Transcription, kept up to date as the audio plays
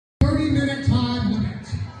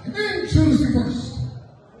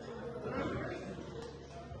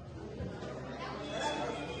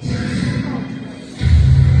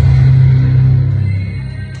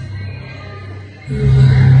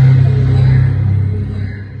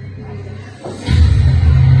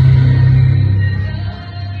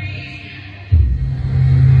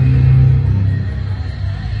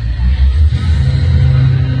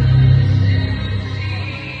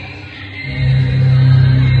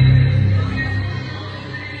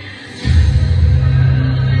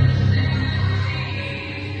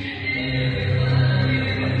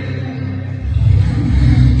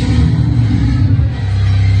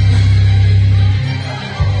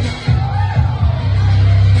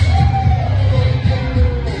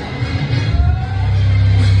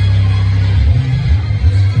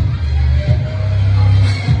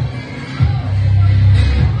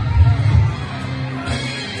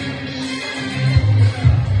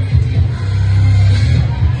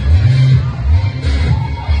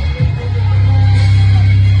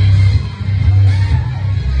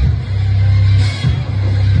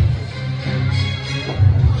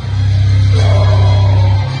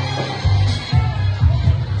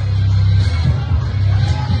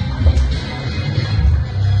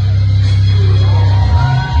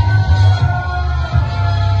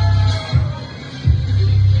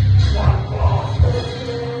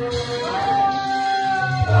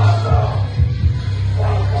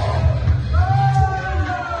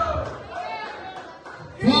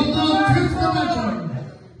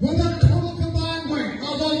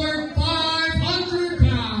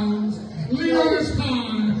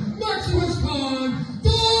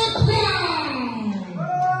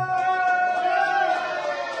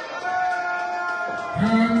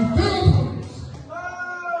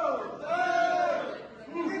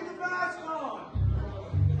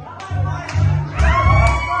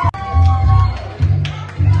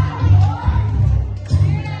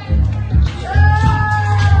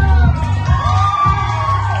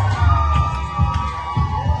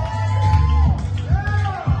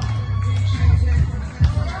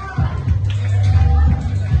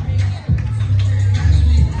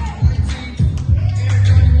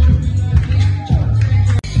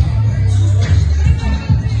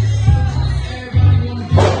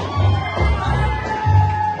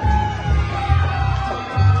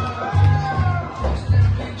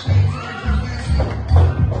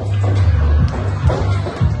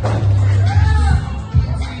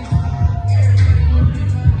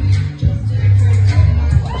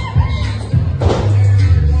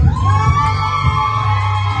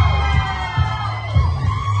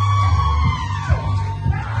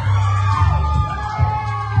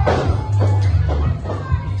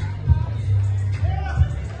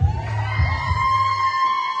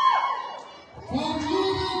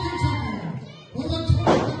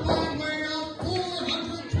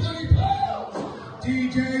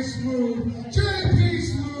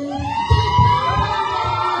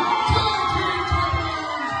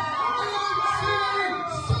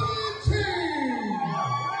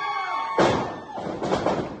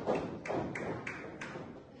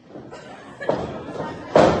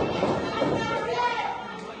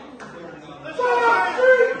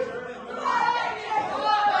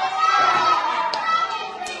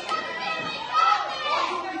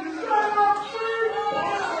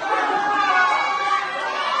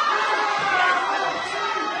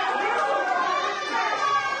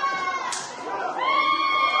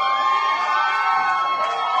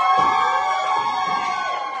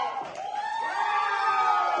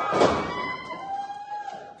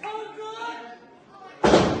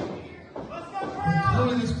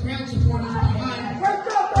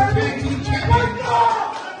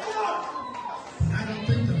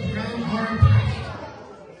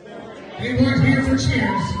They weren't here for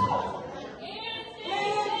cheers.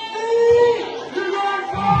 They're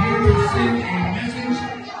here to send a message.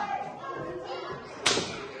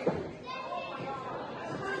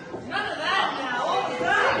 None of that now. What was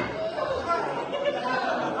that?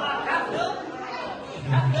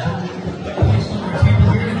 Placed on the table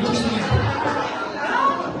here. It looks like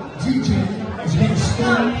DJ is going to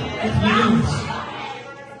start with Leonis.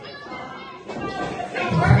 The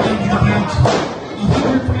crowd's about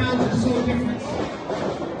 100 pounds or so difference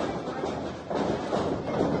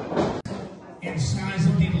in size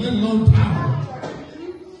of the little old power.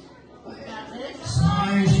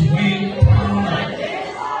 Size, weight, power,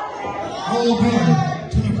 all good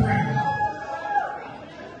to the crowd.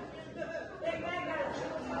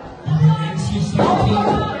 And the NC-17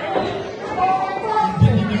 have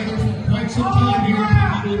been together for quite some time here.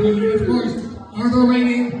 Of course, are the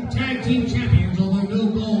reigning tag team champions, although no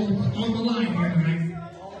gold on the line here tonight.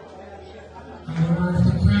 However, if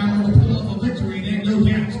the Qrown were to pull off a victory, then no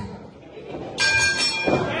doubt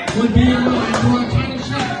would be in line for a title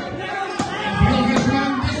shot. And Bill has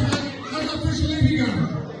run this one has officially begun.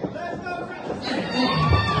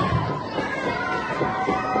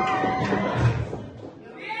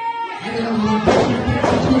 I don't know what this is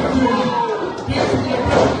going to do.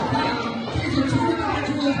 These are two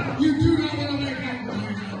individuals you do not want to make that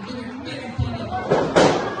noise out. They're making fun of.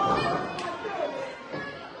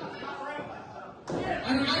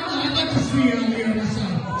 I'd like to see Leonis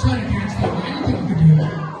try to dance that way. I don't think he could do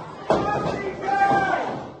that.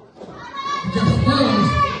 Just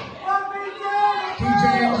froze. DJ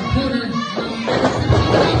in the corner.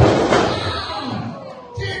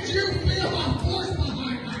 Did you feel the force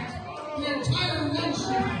behind that? The entire run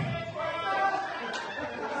shifting.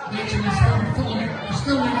 Maximus Khan falling. They're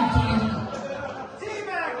still making fun of him.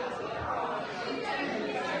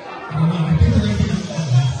 I don't know. I think they're going to do it.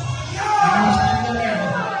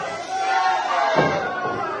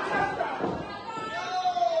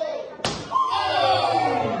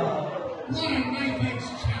 What a night-mix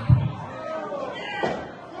champion.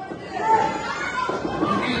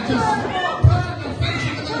 And just put the face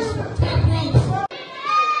into those top ropes.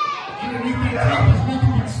 Underneath that tape is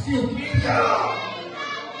nothing but steel cable.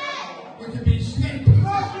 There could be snake pieces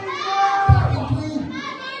popping through.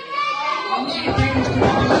 A lot of damage could be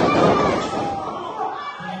done.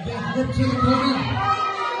 And then whipped to the corner.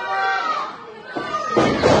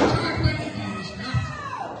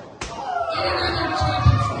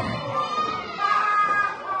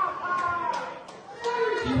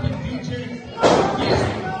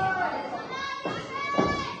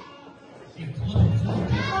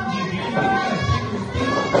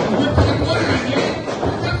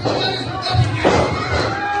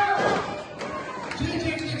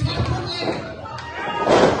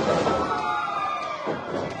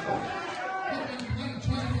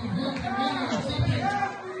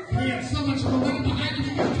 He had so much momentum behind him, he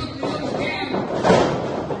could have took Leonis down.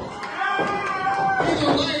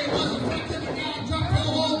 Either way, it was effective. And now drop to the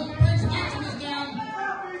hole, brings Maximus down.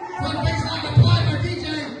 Front baseline applied by DJ.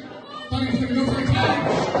 Thought he was going to go for a tag.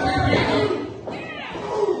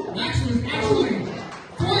 Maximus actually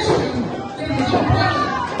forced him into his own pressure.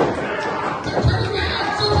 They're turning around,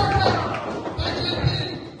 super cut by Jumpin.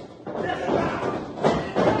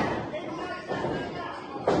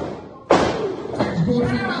 He's going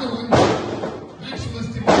for another one. Maximus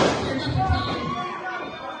did not clear enough of time.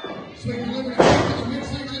 So he delivered a kick to the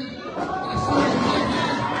midsection and a series of high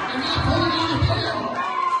hitters. And now pulling on the pin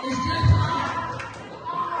is Jay Powell.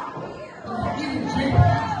 Even Jay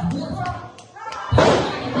Powell's dwarfed by the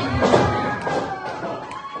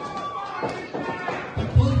They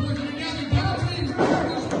both working together, double teams. The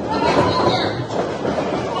next one works.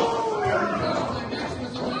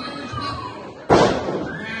 Maximus on the Irish whip.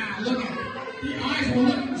 Now look at it. The eyes were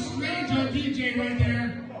looking strange on DJ right there.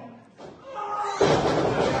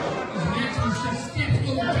 As Maximus just steps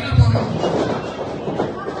over top on him.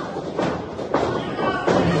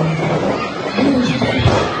 Lures Jay.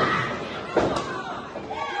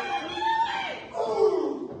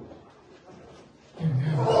 And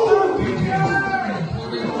now, DJ is in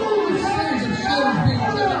the corner. A series of shoulders being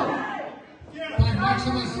driven by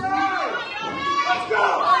Maximus.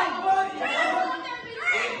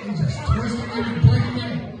 He's just twisting them and breaking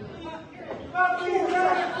them.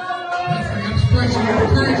 That's the expression of the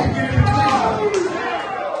courage to get in between.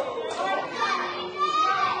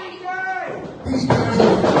 These guys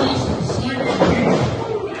are awesome, slightly deep.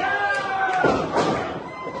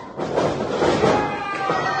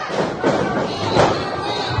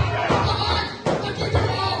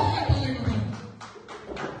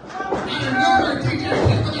 Out of nowhere, DJ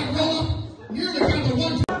came with that roll up, nearly got the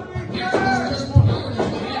 1-2.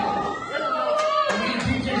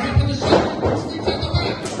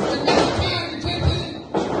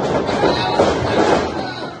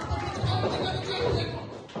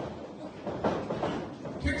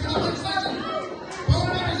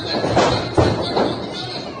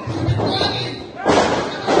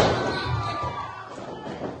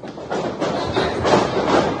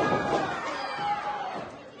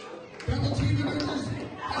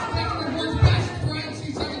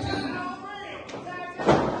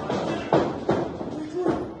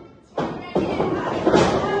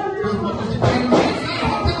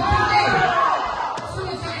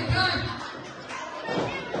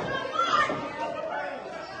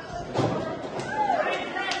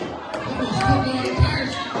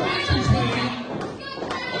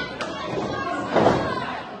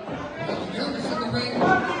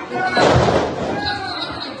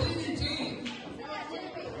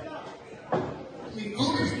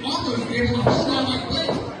 able to hold on like weight.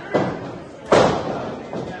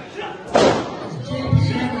 JP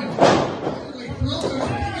having literally throw their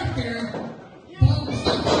feet up there, ball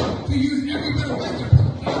himself up to use every bit of weight to put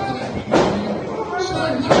the power to that PPW.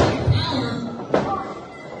 Showing much more power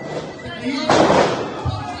than the other.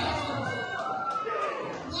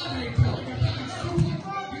 What a telling ability suplex.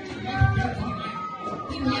 He might be done for the night.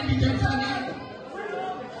 He might be done for the night.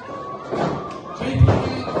 JP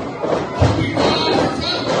now. Keeping on his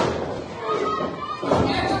toes.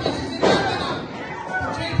 Maximus is in there with him.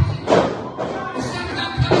 JP. The second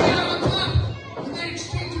out coming out on top. And then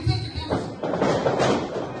exchange of physicals.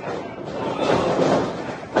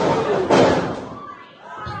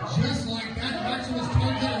 Just like that, Maximus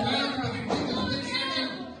turns it around with a kick to the midsection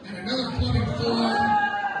and another clubbing forearm.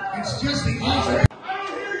 It's just the opposite.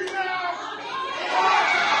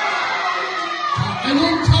 I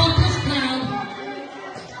wouldn't talk this crowd.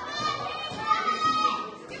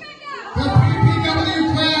 The PPW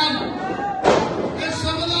crowd is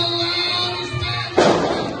some of the loudest fans in the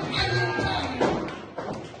world. I wouldn't talk it.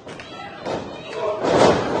 Oh,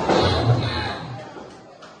 wow.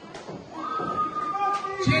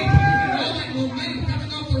 JP had all that momentum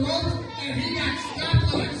coming off the ropes, and he got stopped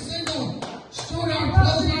with a single short arm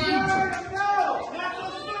clothesline.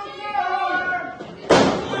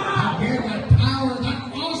 Again, that power, that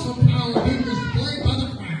awesome power being displayed by the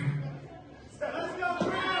crowd.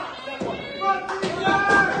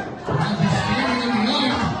 As he's standing in the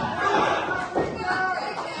arm,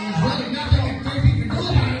 there's really nothing that JP can do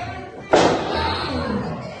about it. Wow.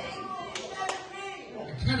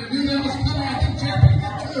 I kind of knew that was coming. I think JP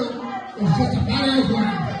did too. It was just a matter of when.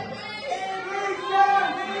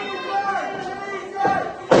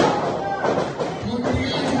 Going to the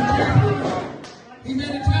edge of JP. He made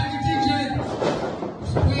a tag to DJ.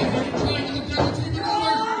 Square head trying to the double team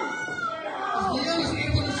maneuvers. Is Leonis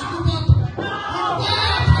able to scoop up? Wow,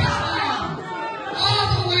 press down. All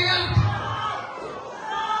the way up.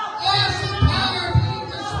 Awesome power being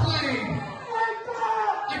displayed.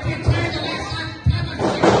 I can't tell you the last time I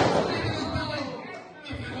saw him in his belly,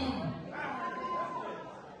 if at all.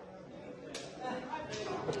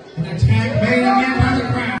 And a tag made again by the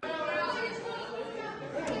crowd.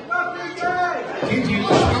 DJ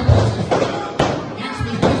looks helpless.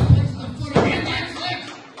 Maximus just puts the foot up, and that's it.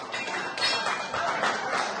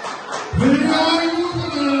 Here are your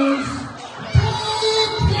winners,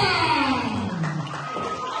 Qrown.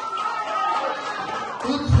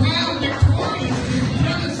 The crowd victorious in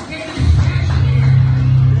devastating fashion here.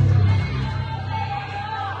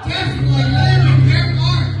 Definitely leaving their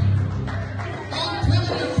mark on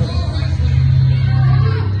primitive pro wrestling.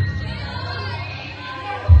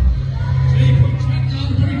 JP checked out,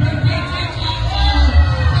 but he better pay attention.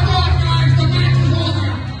 Come on, guys, the match is over.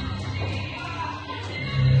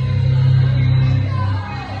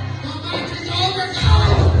 The match is over,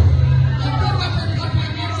 guys. A good uppercut by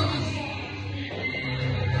Maximus.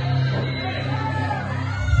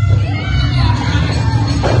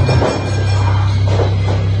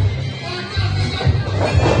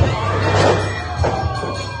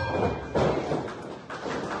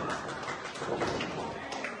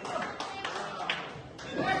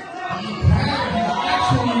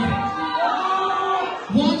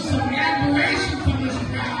 Want some admiration from this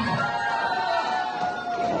crowd.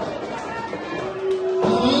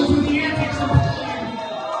 Those were the antics of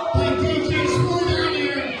by DJ Smooth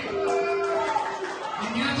earlier.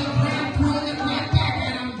 And now the crowd throwing it right back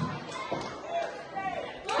at him.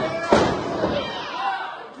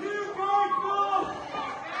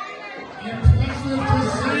 Impressive to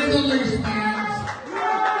say the least, fans.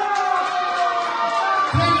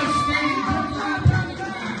 Devastating victory by the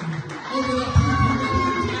crowd over the PPW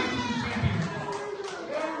Tag Team champions.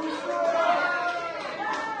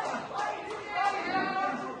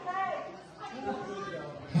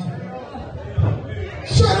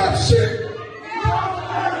 Shut up, shit!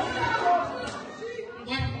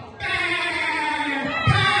 Like,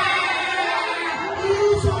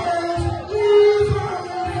 losers!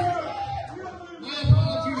 My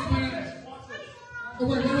apologies, fans. Oh,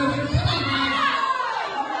 wait, come on, guys.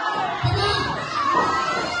 Come on!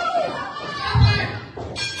 Stop it!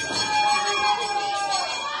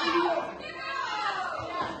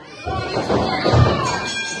 What is going on?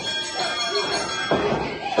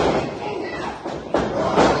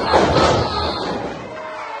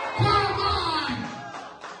 Come on!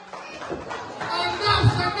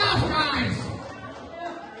 Enough's enough, guys!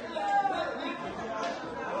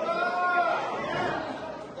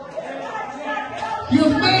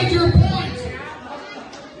 You've made your point!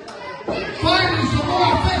 Finally, some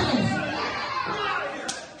more officials!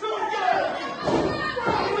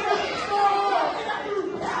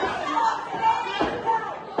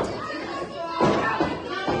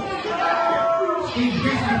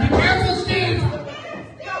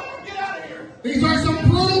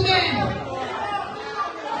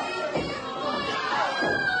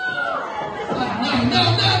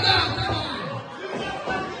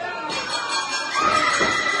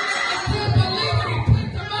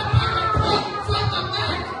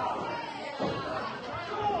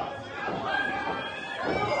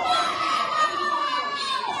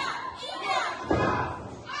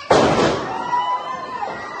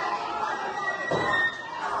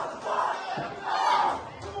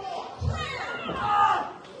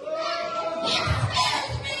 Let's go!